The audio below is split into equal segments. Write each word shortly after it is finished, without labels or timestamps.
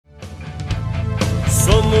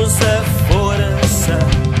somos a força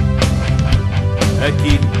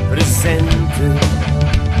aqui presente.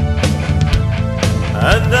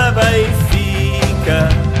 Anda Benfica,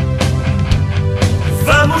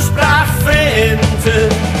 vamos pra frente.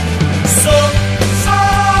 Sou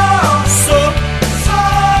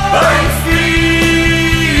Benfica.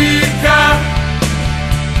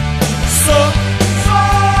 Sou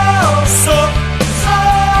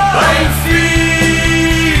Benfica.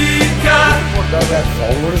 Do you have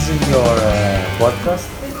followers in your podcast?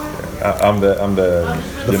 I'm the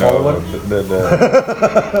you know, follower?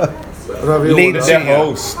 the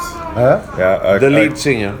host. Yeah, The lead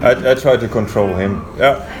singer. I try to control him.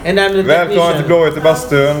 Ja. And I'm the Välkommen till Blåvitt i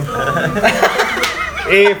bastun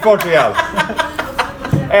i Portugal.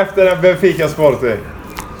 Efter en Benfica Sporting.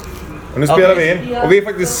 Och nu spelar vi in. Och vi är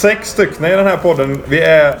faktiskt 6 stycken i den här podden. Vi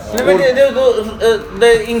är... Nej men det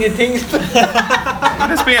är ingenting. Men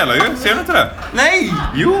det spelar ju, ser du inte det? Nej!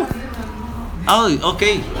 Jo!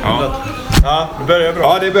 Okej. Ja, det börjar bra.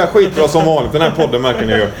 Ja, det börjar skitbra som vanligt, den här podden märker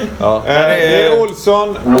ni ju. Ja. Det är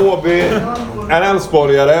Olsson, Åby, en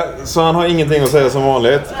älvsborgare, så han har ingenting att säga som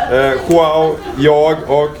vanligt. Joao, jag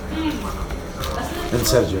och...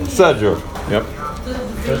 Sergio. Yep.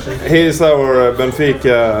 He is our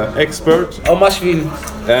Benfica expert. How much will...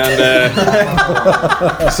 And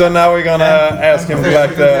so now we're gonna ask him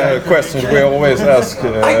like the questions we always ask if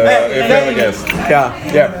we have a guest. Yeah.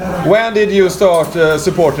 When did you start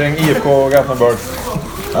supporting IFK Gothenburg?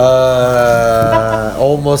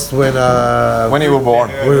 Almost when When you were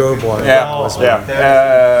born. we were born. Yeah.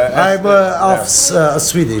 I'm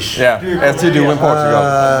Swedish. Yeah. As you do in Portugal.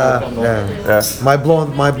 Yeah. My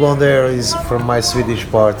blonde hair is from my Swedish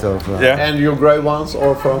part of Yeah. And your grey ones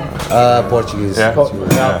are from Portuguese. Yeah.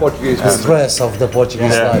 Portuguese. The stress of the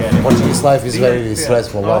Portuguese life. Portuguese life is very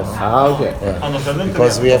stressful life. Okay.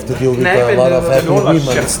 Because we have to deal with a lot of happy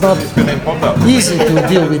women. It's not easy to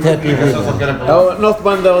deal with happy women. Oh, not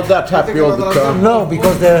when they're that happy all the time. No,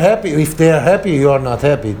 because they're happy. If they're happy, you are not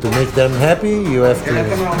happy. To make them happy, you have to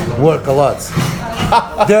work a lot.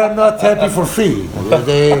 They're not happy for free.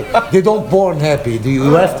 They don't born happy.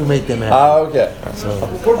 You have to make them happy. Okay.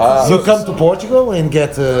 You come to Portugal and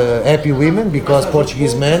get happy women because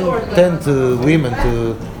Portuguese men tend to women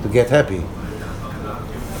to get happy.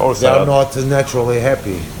 They are not naturally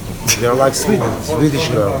happy. They're like Swedish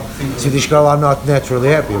girl. Swedish girl are not naturally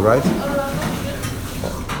happy, right?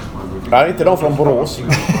 Nej, inte de från Borås.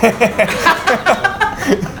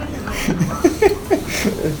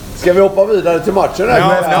 Ska vi hoppa vidare till matchen? No.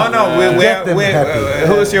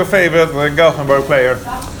 Who's your favorite Gothenburg player?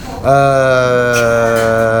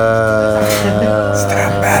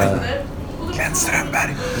 Glenn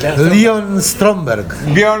Strömberg. Leon Strömberg.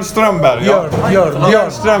 Björn Strömberg. Ja.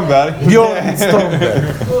 Björn Strömberg. Björn Strömberg.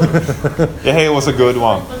 Yeah, he was a good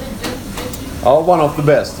one. Oh, one of the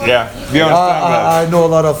best. Yeah, Björn Strömberg. I know a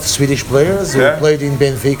lot of Swedish players who Yeah. played in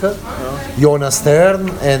Benfica. Jonas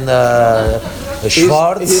Stern and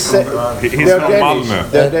Schwarz. He's They're from Danish. Malmö.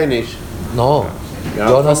 They're Danish. No, Yeah,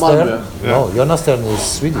 Jonas from Malmö. Stern. No, Jonas Stern is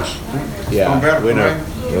Swedish. Yeah, we know.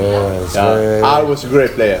 Yes. I was a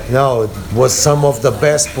great player. No, it was some of the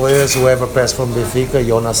best players who ever passed from Benfica.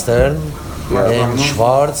 Jonas Stern and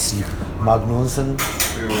Schwarz, Magnussen.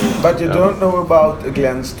 But you don't know about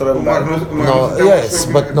Glenn Strömberg? No, yes,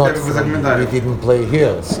 but not. We didn't play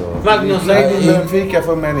here, so. Magnus, Played in Benfica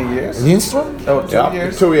for many years. Lindström? Oh, 2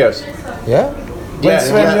 years. 2 years. Yeah, When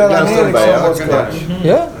Sven-Göran Strömberg, Eriksson was coach.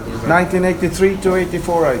 yeah. 1983 to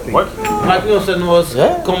 84, I think. What? Magnussen was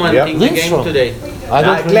Yeah. commenting the game Lindström. today. I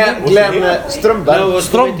don't Glenn Strömberg. No, was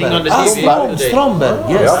commenting on the TV today. Strömberg.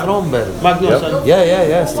 Yes, Yeah. Strömberg. Magnussen.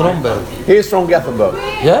 Yeah, Strömberg. He's from Gothenburg.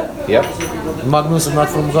 Yeah? Yep. Magnus not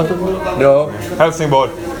from Gothenburg? No. Helsingborg.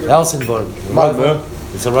 Helsingborg. Malmö.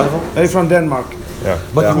 It's a rival? They're from Denmark.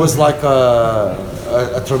 But he was like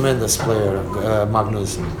a tremendous player,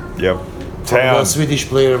 Magnus. Yep. The Swedish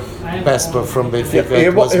player, best from Benfica,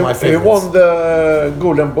 it was my He favorite. won the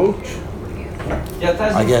Golden Boot.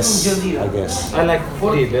 I guess. I like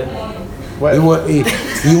Ribe.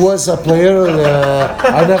 He was a player,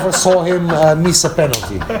 I never saw him miss a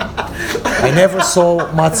penalty. I never saw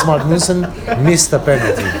Mats Magnussen miss a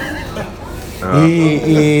penalty.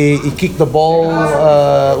 He kicked the ball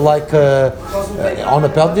like on a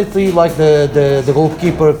penalty, like the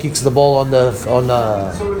goalkeeper kicks the ball on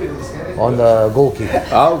the goal kick.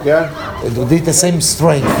 Okay. It did the same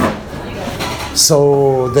strength. So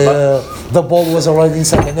the ball was already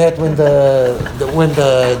inside the net when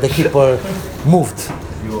the keeper moved.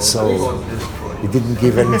 So he didn't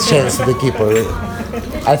give any chance to the keeper.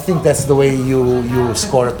 I think that's the way you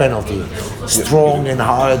score a penalty, strong and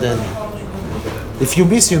hard and. If you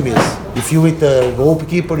miss, you miss. If you hit the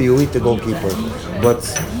goalkeeper, you hit the goalkeeper. But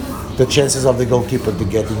the chances of the goalkeeper to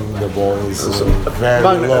getting the ball is very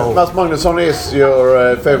low. Mats Magnusson is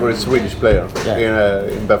your favorite Swedish player Yeah.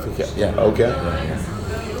 in Benfica? Yeah. Okay.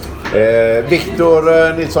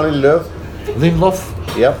 Victor Nilsson Lindelöf? Lindelof,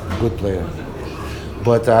 Yeah. good player.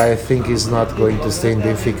 But I think he's not going to stay in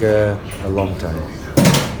Benfica a long time.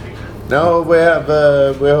 No, we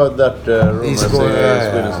heard that rumors He's in going-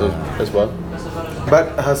 Sweden as well. But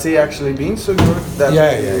has he actually been so good? That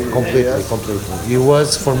Completely, Yes. completely. He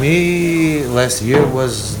was, for me, last year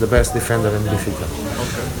was the best defender in Benfica.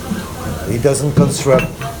 He doesn't construct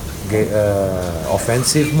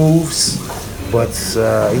offensive moves, but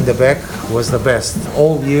in the back was the best.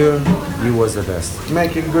 All year, he was the best.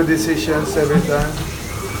 Making good decisions every time.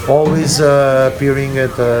 Always appearing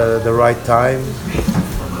at the right time.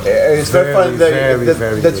 It's very funny very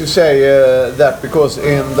that good. you say that, because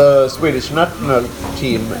in the Swedish national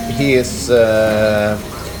team he is.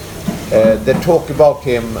 They talk about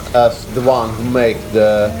him as the one who make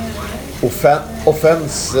the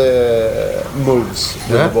offense moves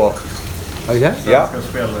with Yeah? the ball. Oh yeah? Yeah,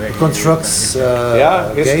 Constructs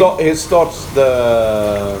yeah. game. He starts the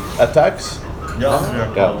attacks.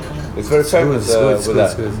 Yeah, it's very famous it's with good, that.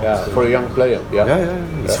 it's good. Yeah, for a young player. Yeah.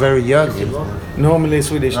 Yeah. It's very young. Normally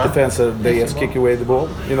Swedish defense, they just kick away the ball,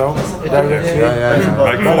 directly. Yeah.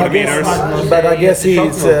 Like 40 meters. But I guess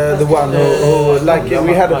he's the one who like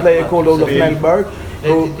we had a player called Olof Mellberg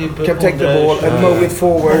who can take the ball and move it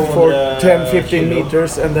forward for 10-15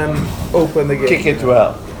 meters and then open the game. Kick it to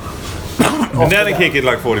hell. And then he kicked it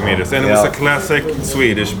like 40 meters. And it was a classic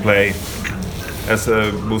Swedish play. As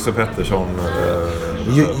Bosse Pettersson.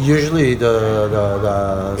 Usually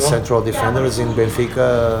the central defenders in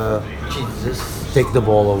Benfica take the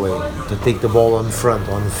ball away. To take the ball on front,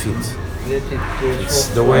 on the feet. It's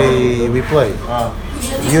the way we play.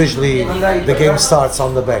 Usually the game starts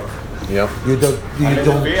on the back. Yeah. You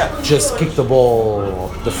don't just kick the ball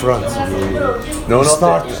the front. No, You not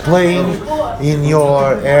start playing in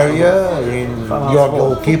your area, in your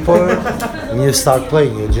goalkeeper, and you start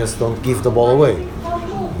playing. You just don't give the ball away.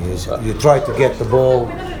 You try to get the ball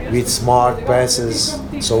with smart passes,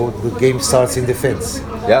 so the game starts in defense.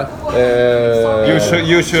 Yeah. You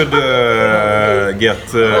should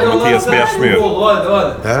get Matthias Bjärsmyr.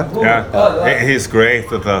 Huh? Yeah, he's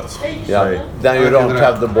great at that. Yeah. Then you don't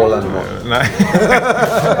have the ball anymore. Nej.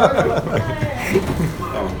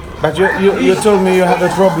 But you told me you have a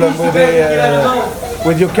problem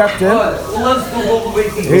with your captain.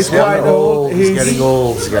 He's quite old. He's getting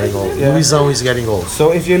old. Yeah. Luisão is getting old.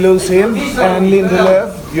 So if you lose him and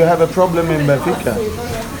Lindelöf, you have a problem in Benfica.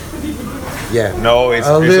 Yeah. No, he's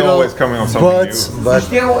always coming on something new. But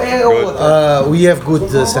we have good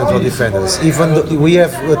central defenders. Even we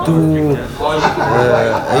have two.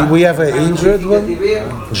 We have an injured one,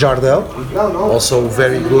 Jardel, also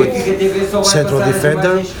very good central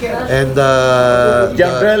defender, and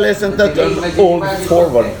Gabriel isn't that an old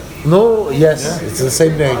forward? no, yes, it's the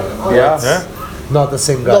same name. Yeah. Not the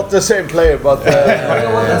same guy. Not the same player, but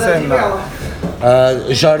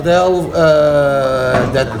Jardel,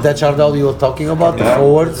 that Jardel you were talking about, the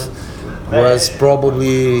forward, was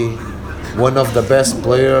probably one of the best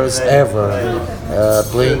players ever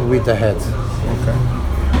playing with the head.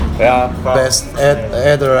 yeah. Best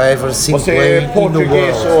header I ever seen Was he playing in the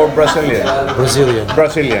Portuguese world. or Brazilian? Brazilian.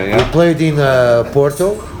 Brazilian, He yeah. played in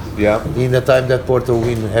Porto, Yeah, in the time that Porto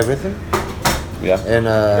win everything. yeah. And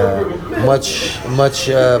much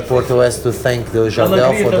Porto has to thank the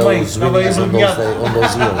Jardel for those winnings on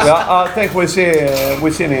those years. Yeah, I think we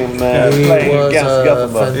seen him He playing was against a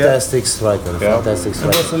Gothenburg. fantastic striker. Yeah. Fantastic It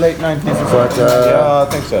striker. was the late 90s. But Yeah, I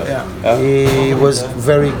think so. Yeah. he was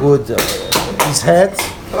very good. His head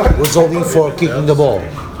was only for kicking the ball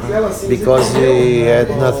because he had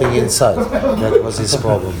nothing inside. That was his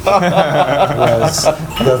problem. Was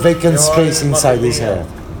the vacant space inside his head.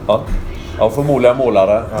 Ja. Ja, förmodligen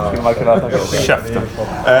målare. Skulle man kunna tänka sig. Käften.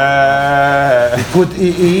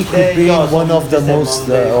 He could be one of the most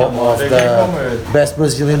of the best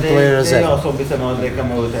Brazilian players ever.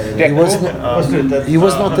 He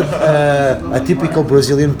was not a typical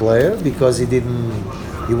Brazilian player because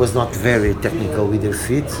he was not very technical with their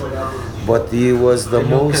feet, but he was the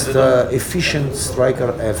most efficient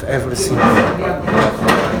striker I've ever seen.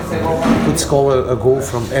 He could score a goal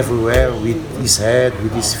from everywhere with his head,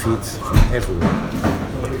 with his feet, from everywhere.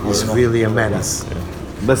 He's really a menace.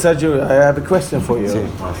 But Sergio, I have a question for you. Sí.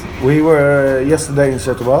 We were yesterday in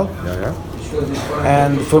Setúbal, Yeah.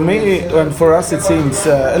 And for me and for us it seems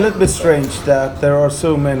a little bit strange that there are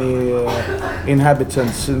so many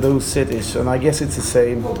inhabitants in those cities, and I guess it's the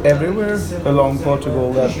same everywhere along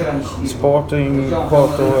Portugal, that Sporting,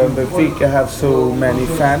 Porto and Benfica have so many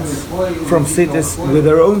fans from cities with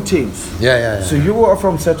their own teams. Yeah. So you are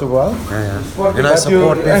from Setúbal. Yeah. And I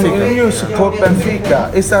support Benfica. And you support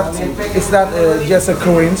Benfica. Is that just a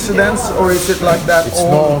coincidence, or is it like that? It's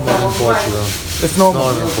normal in Portugal. It's normal.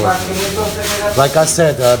 In Portugal. Like I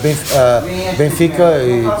said, Benfica,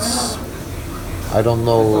 it's, I don't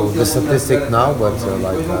know the statistic now, but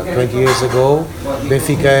 20 years ago,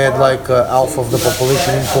 Benfica had like half of the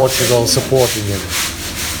population in Portugal supporting him.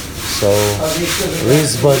 So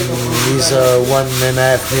Lisbon is a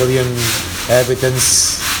 1.5 million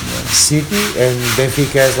inhabitants city, and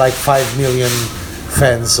Benfica has like 5 million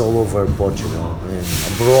fans all over Portugal and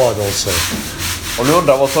abroad also. Om ni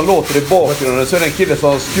undrar vad som låter i bakgrunden så är det en kille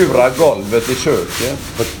som skurar golvet i köket.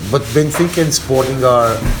 But Benfica and Sporting are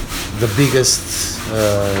the biggest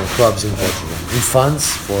clubs in Portugal. In fans,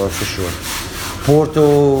 for sure. Porto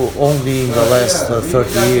only in the last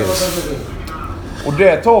 30 years. Och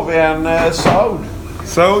där tar vi en Saud.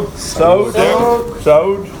 Saud.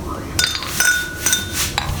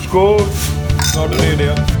 Skål. Snart är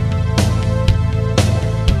det.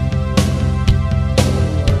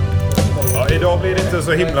 Idag blir det inte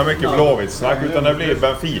så himla mycket Blåvitt-snack, utan det blir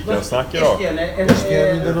Benfica-snack idag.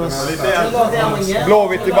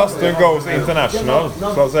 Blåvitt i bastun goes international,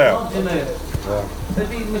 så att säga.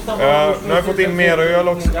 Nu har jag fått in mer öl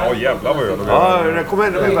också. Jävlar vad öl. Ja, det kommer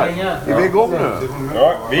ännu mer väl. Är vi igång nu?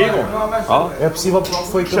 Ja, vi är igång. Ja.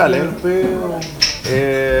 Kärlek.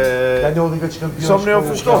 Som ni har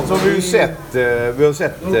förstått så har vi har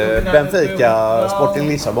sett Benfica Sporting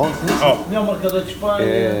Lissabon. Ja.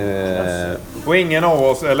 Och ingen av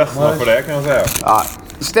oss är ledsna för det, kan jag säga. Ja,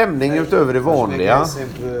 stämning utöver det vanliga.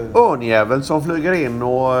 Örnjävel som flyger in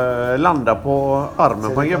och landar på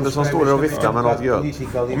armen på en gubbe som står där och viftar med något gött.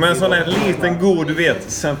 Och med en sån här liten god, du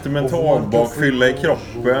vet, sentimental bakfylla i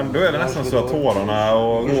kroppen, då är det nästan så att tårarna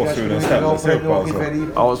och gåshuden ställer sig upp alltså.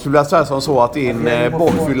 Ja, jag skulle vilja säga som så att din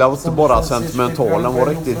bakfylla var inte bara sentimental, den var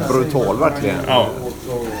riktigt brutal verkligen. Ja.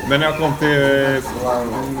 Men när jag kom till...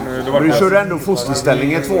 Du körde ändå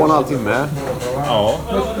fosterställning i 2,5 timme. Ja.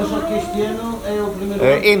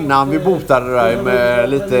 Innan vi botade dig med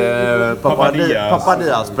lite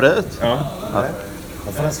Papadias-sprit. Ja.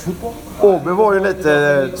 Åby var ju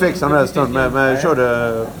lite tveksam en stund men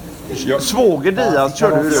körde... Svåger Diaz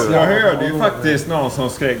körde du. Jag hörde ju faktiskt någon som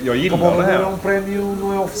skrek, jag gillar det här.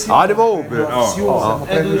 Ja, det var Åby. Ja.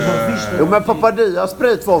 Jo, men Papadias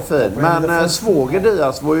sprit var fin. Men Svåger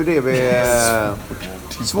Diaz var ju det vi...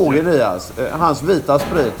 Svåger Diaz, hans vita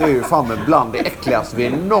sprit är ju fan med bland det äckligaste vi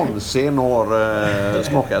någonsin har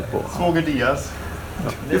smakat på. Svåger Diaz.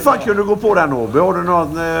 Hur fan kunde du gå på den, Åby? Har du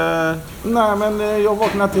någon... Nej, men jag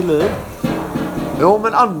vaknade till liv. Jo,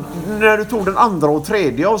 men när du tog den andra och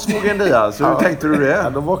tredje av Svåger Diaz, hur tänkte du det? Ja,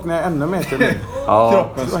 då vaknade jag ännu mer till liv.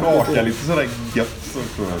 Kroppen skakar lite sådär gött.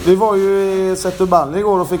 Vi var ju i Setúbal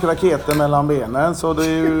igår och fick raketer mellan benen, så det är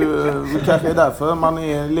ju kanske är därför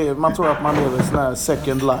man tror att man lever en sån här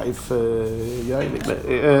second life grej liksom.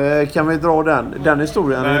 Kan vi dra den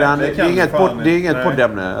historien? Nej, det är inget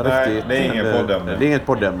poddämne riktigt. Det är inget poddämne. Det är inget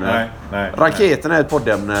poddämne. Nej. Raketen är ett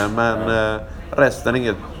poddämne, men resten är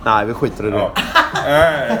inget. Nej, vi skiter i det. Ja.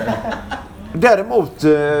 Däremot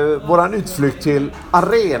våran utflykt till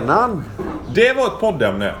arenan. Det var ett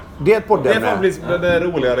poddämne. Det är ett poddämne. Det får bli det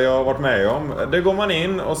roligare jag har varit med om. Det går man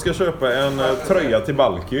in och ska köpa en tröja till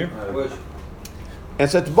Balky. En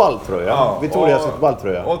Setúbal-tröja. Ja, Vi tog det en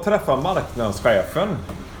Setúbal-tröja. Och träffa marknadschefen.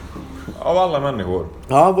 Av alla människor.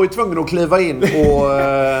 Ja, han var ju tvungen att kliva in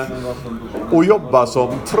och jobba som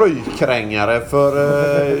tröjkrängare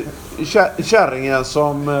för kärringen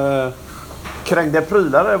som krängde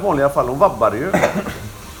prylar i vanliga fall. Hon vabbade ju.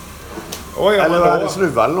 Eller hade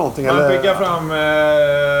snuva eller någonting. Han skickar fram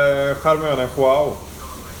charmören Joao.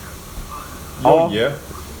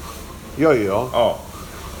 Joje. Ja.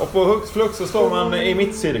 Och på hux flux så står man i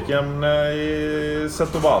mittcirkeln i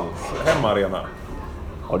Setúbal hemmaarena.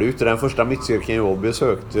 Ja, det är ju inte den första mittcirkeln jag har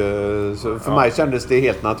besökt. Så för mig kändes det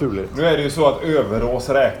helt naturligt. Nu är det ju så att Överås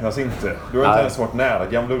räknas inte. Du har inte ens varit nära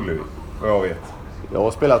Gamla Ullevi, vad jag vet. Jag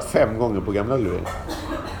har spelat 5 gånger på Gamla Ullevi.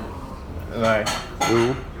 Nej.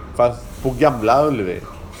 Jo, fast på Gamla Ullevi.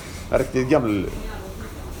 Riktigt Gamla Ullevi.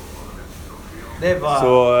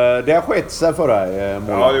 Så det har skett sig för dig,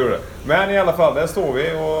 Måla. Ja, det gjorde det. Men i alla fall, där står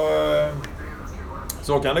vi och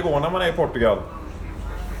så kan det gå när man är i Portugal.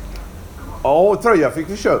 Ja, och tröja fick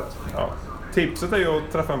vi köpt. Ja. Tipset är ju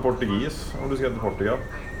att träffa en portugis om du ska till Portugal.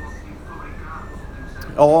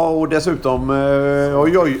 Ja, och dessutom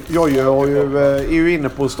Jojje är ju inne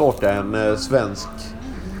på att starta en svensk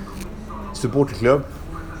supporterklubb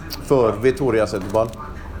för Vittoria Setubal.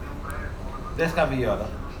 Det ska vi göra.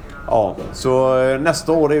 Ja, så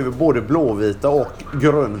nästa år är vi både blåvita och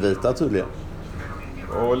grönvita tydligen.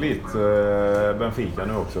 Och lite Benfica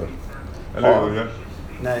nu också. Eller Ja. hur?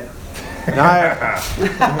 Nej. Nej.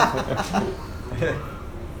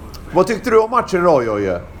 Vad tyckte du om matchen idag,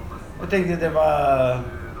 Jojje? Jag tänkte det var...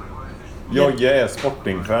 Jojje är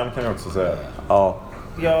Sporting-fan kan jag också säga. Ja.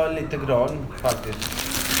 Ja, lite grön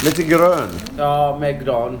faktiskt. Lite grön. Ja, med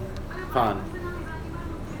grön. Fan.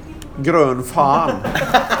 Grön fan.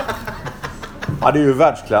 Ja, det är ju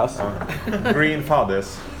världsklass. Green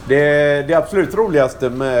Faddes. Det absolut roligaste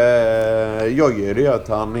med Jojje är att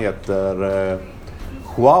han heter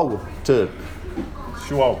Joao, typ.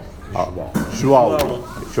 Joao.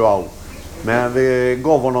 Joao. Men vi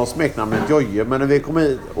gav honom smeknamnet Jojje. Men när vi kom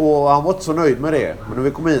hit, och han var inte så nöjd med det. Men när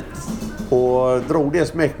vi kom hit och drog det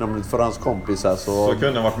smeknamnet för hans kompisar Så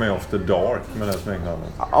kunde han varit med After Dark med det smeknamnet.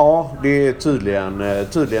 Ja, det är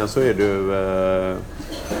tydligen så är du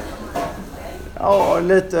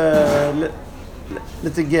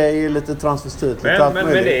lite gay, lite transvestit, lite allt Men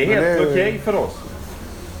möjligt. det är helt Men okej för oss.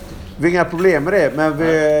 Vi har inga problem med det, men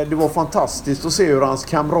det var fantastiskt att se hur hans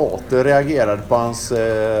kamrater reagerade på hans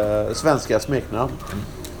svenska smeknamn.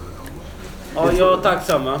 Ja, jag är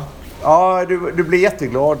tacksamma. Ja, du blir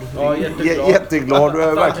jätteglad. Ja, jätteglad. Jätteglad,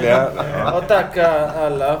 verkligen. Och tacka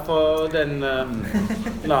alla för den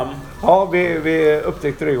namn. Ja, vi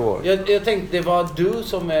upptäckte det igår. Jag tänkte det var du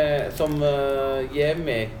som ger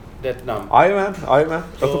mig det namn. Jajamän.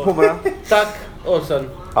 Jag tar på mig det. Tack Olsen.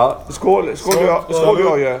 Ja, skål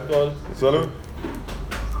Jojje. Skål. Salut.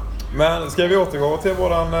 Men ska vi återgå till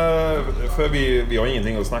våran... För vi har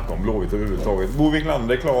ingenting att snacka om Blåvitt överhuvudtaget. Bo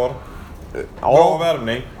Wiklander är klar. Bra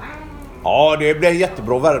värvning. Ja, det blir en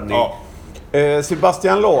jättebra värvning. Ja,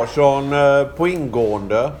 Sebastian Larsson på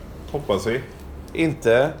ingående. hoppas vi.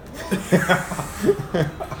 Inte.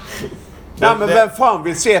 Nej, men vem fan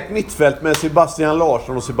vill se ett mittfält med Sebastian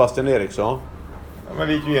Larsson och Sebastian Eriksson? Ja, men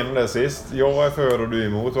vi gick ju igenom det sist. Jag är för och du är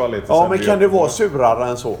emot och lite. Ja, men kan det vara surare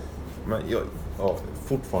än så? Men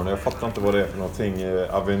fortfarande, jag fattar inte vad det är för någonting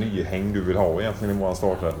avenyhäng du vill ha egentligen i våran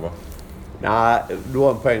startelva. Nej, du har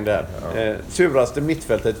en poäng där. Suraste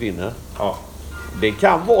mittfältet vinner. Ja. Det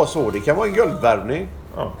kan vara så. Det kan vara en guldvärvning.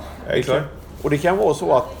 Ja, exakt. Och det kan vara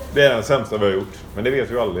så att... Det är den sämsta vi har gjort. Men det vet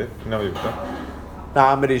vi ju aldrig när vi har gjort det.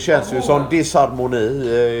 Nej, men det känns ju som disharmoni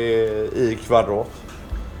i kvadrat.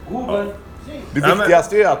 Det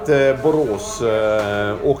viktigaste är att Borås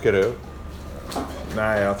åker ur.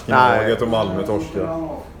 Nej, att Knaget och Malmö torskar.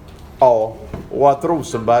 Ja, och att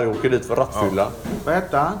Rosenberg åker dit för rattfylla. Vad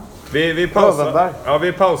hette han? Vi pausar. Överberg. Ja,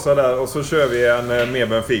 vi pausar där och så kör vi en mer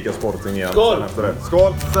Benfica Sporting igen. Skål! Sen efter det.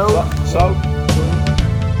 Skål! Så.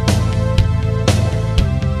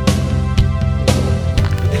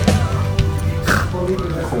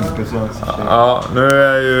 Ja, nu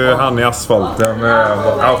är ju han i asfalten.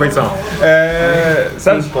 Ja, skitsamma.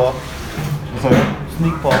 Sen...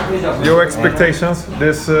 Snygg på. Your expectations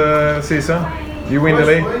this season? You win the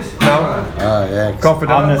league now? Yeah,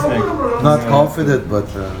 Confident? not confident, but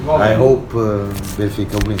I hope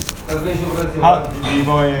Benfica wins.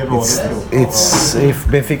 It's if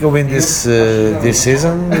Benfica win this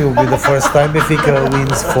season, it will be the first time Benfica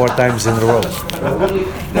wins 4 times in a row.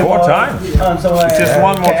 4 times? It's just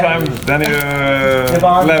one more time, then you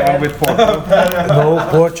level with Porto. No,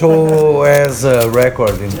 Porto has a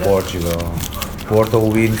record in Portugal. Porto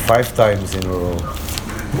win 5 times in a row.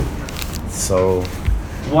 So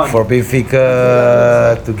for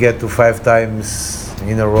Benfica to get to 5 times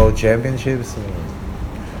in a row championships,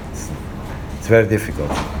 it's very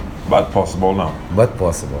difficult, But possible now. but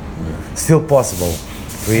possible. Still possible.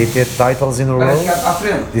 3 titles in a row.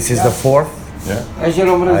 This is the 4th. Yeah.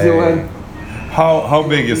 How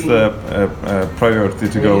big is the priority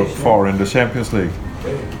to go far in the Champions League?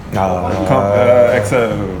 Not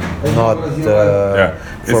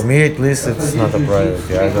for It's- me at least. It's not a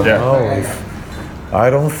priority. I don't Yeah. know if. I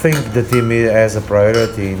don't think the team has a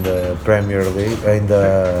priority in the Premier League, in the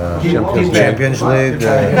Champions League,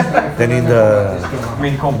 than in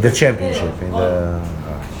the championship, in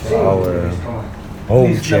our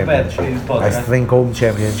home championship. I think home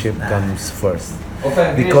championship comes first.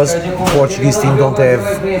 Because Portuguese team don't have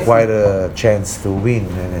quite a chance to win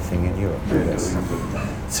anything in Europe.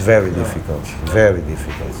 It's very difficult, very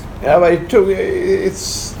difficult. Yeah, but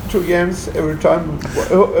it's 2 games every time.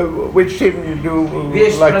 Which team do you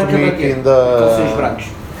like to meet in the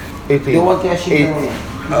 18?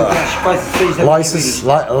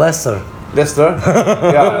 Leicester. Leicester?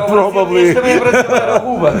 Yeah, probably.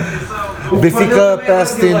 Benfica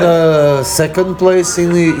passed in second place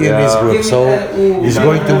in his group, so he's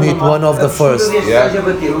going to meet one of the first.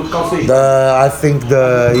 I think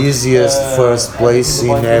the easiest first place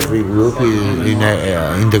in every group in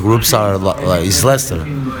the groups is Leicester.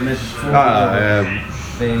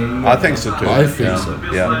 I think so too. I think so.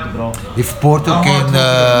 Yeah. If Porto can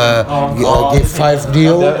give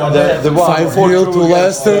 5-0 to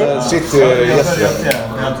Leicester, City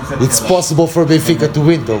yesterday. it's possible for Benfica to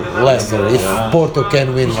win to Leicester. If Porto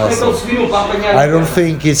can win Leicester, I don't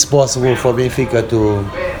think it's possible for Benfica to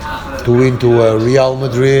win to Real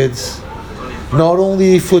Madrid. Not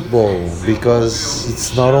only football, because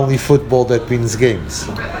it's not only football that wins games.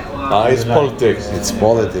 It's politics. It's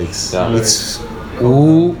politics. Yeah. It's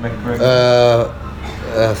who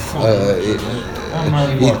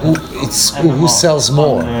it's who sells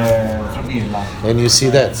more, and you see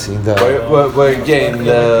that in the. Where you gain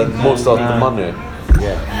most of the money.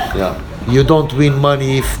 Yeah. You don't win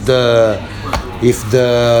money if the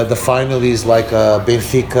final is like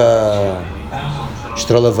Benfica,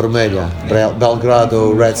 Estrela Vermelha,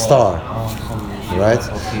 Belgrado, Red Star, right?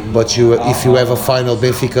 But if you have a final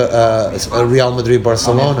Benfica, Real Madrid,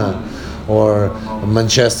 Barcelona, or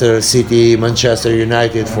Manchester City, Manchester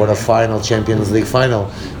United for the final Champions League final,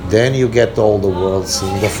 then you get all the worlds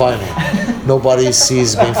in the final. Nobody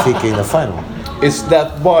sees Benfica in the final. Is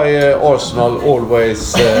that why Arsenal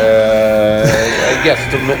always gets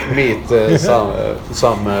to meet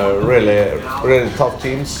some really tough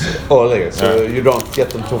teams early, so you don't get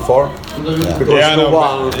them too far? Because no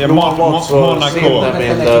one wants to see them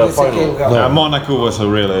in the final. Yeah, Monaco was a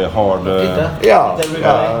really hard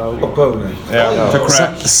opponent. to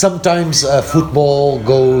crack. Sometimes football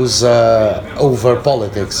goes over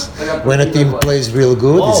politics. When a team plays real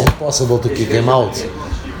good, it's impossible to kick him out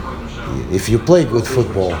if you play good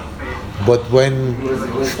football. But when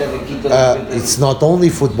it's not only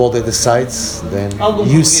football that decides, then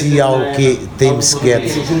you see how teams get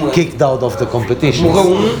kicked out of the competition.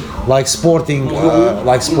 Like Sporting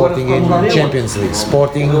in Champions League.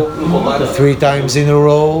 Sporting 3 times in a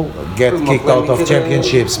row get kicked out of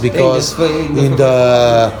championships because in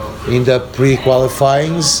the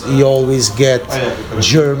pre-qualifyings you always get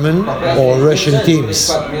German or Russian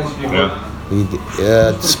teams. Yeah.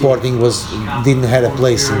 Sporting didn't have a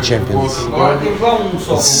place in Champions.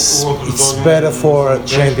 It's better for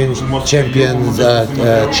champion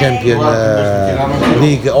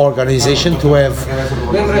league organization to have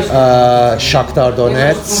Shakhtar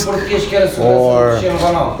Donetsk or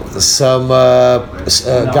some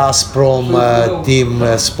Gazprom team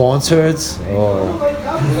sponsored, or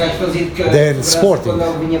then Sporting.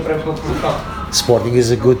 Sporting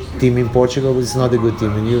is a good team in Portugal, but it's not a good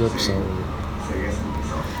team in Europe. So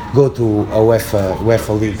go to a UEFA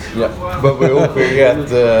League. Yeah, but we hope we get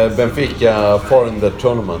Benfica far in the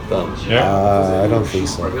tournament then. I don't think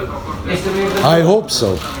so. I hope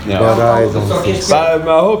so, but I don't think so. But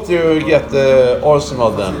I hope you get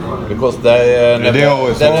Arsenal then, because they never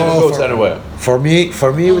goes anywhere. For me,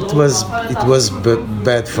 it was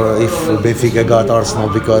bad for if Benfica got Arsenal,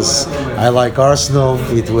 because I like Arsenal.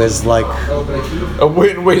 It was like a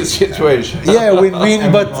win-win situation. Yeah,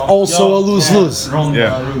 win-win, but also a lose-lose.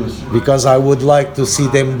 Yeah. Because I would like to see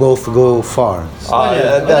them both go far.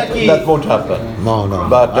 That won't happen. No.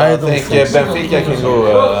 But I think Benfica can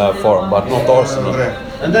go far, but not Arsenal.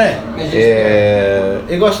 André,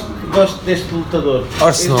 eu gosto deste lutador.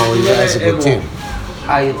 Arsenal has a good team.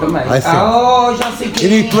 Eu também. I think. Já sei que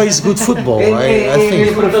And he plays good football. I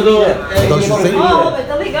think. Don't you think?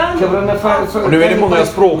 Nu är det många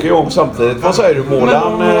språk igång samtidigt. Vad säger du,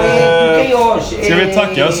 Målan? Ska vi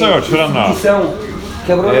tacka Search för denna?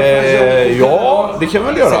 Ja, det kan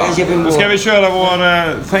vi väl göra. Ska vi köra vår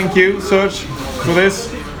thank you Search for this?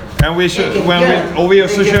 And we så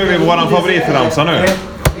kör vi våran favoritramsa nu.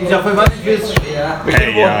 Já foi várias vezes.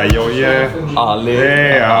 Heja Joje,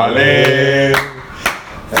 Ale, ale.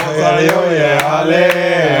 Forza Joje, ale,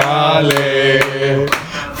 ale.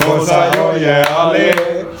 Forza Joje, ale.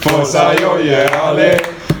 Forza Joje, ale.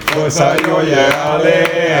 Forza Joje, ale,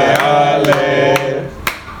 ale.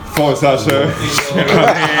 Forza Search,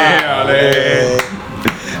 ale, ale.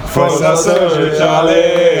 Forza Search, ale,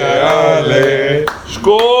 ale.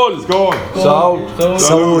 Skål! Skål!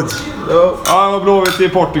 Salud. Ja, Blåvitt i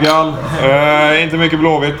Portugal. Inte mycket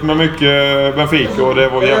Blåvitt, men mycket Benfica, och det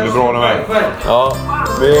var jävligt bra den vägen. Ja,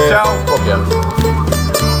 ciao!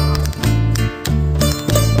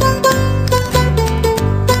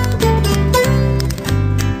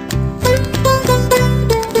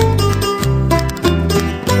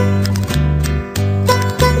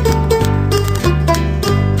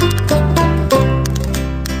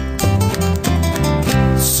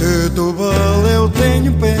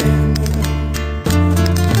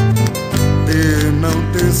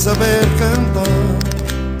 de saber cantar.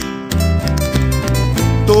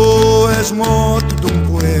 Tu és mote de um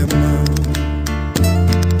poema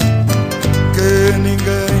que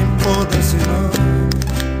ninguém pode ensinar.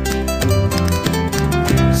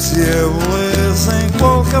 Se eu lesse em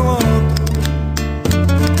qualquer lado,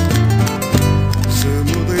 se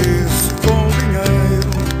me desse com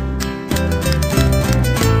dinheiro,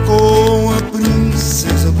 com a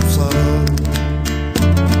princesa do sal,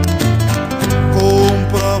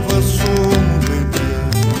 comprava-se o mundo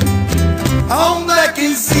inteiro. Aonde é que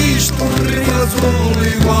existe um rio azul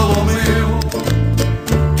igual ao meu?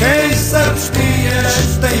 Quem certos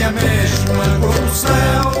dias tem a mesma cor do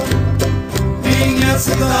céu? Minha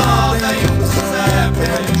cidade em um deserto,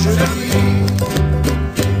 em um jardim,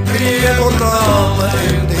 queria cortá-la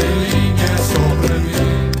inteirinha sobre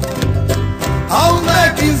mim. Aonde é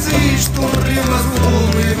que existe um rio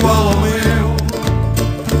azul igual ao meu?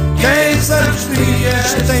 Quem certos dias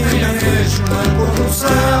tem a mesma cor do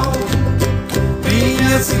céu?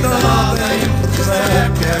 Minha cidade em um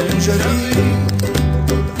deserto, em um jardim,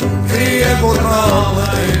 queria cortá-la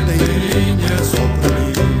inteirinha sobre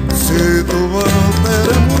mim. Se tu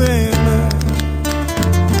era morena,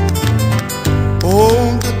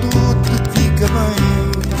 onde tudo te fica bem,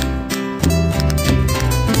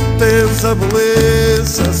 tens a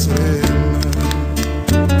beleza serena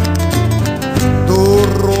do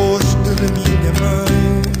rosto de minha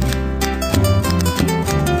mãe,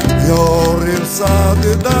 e ao reversado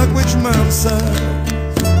de águas mansas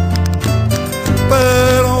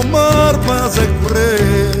para o mar vas a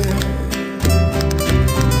correr.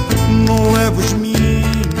 Não levo as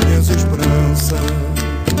minhas esperanças,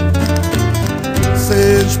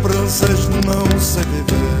 sem esperanças não sei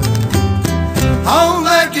viver.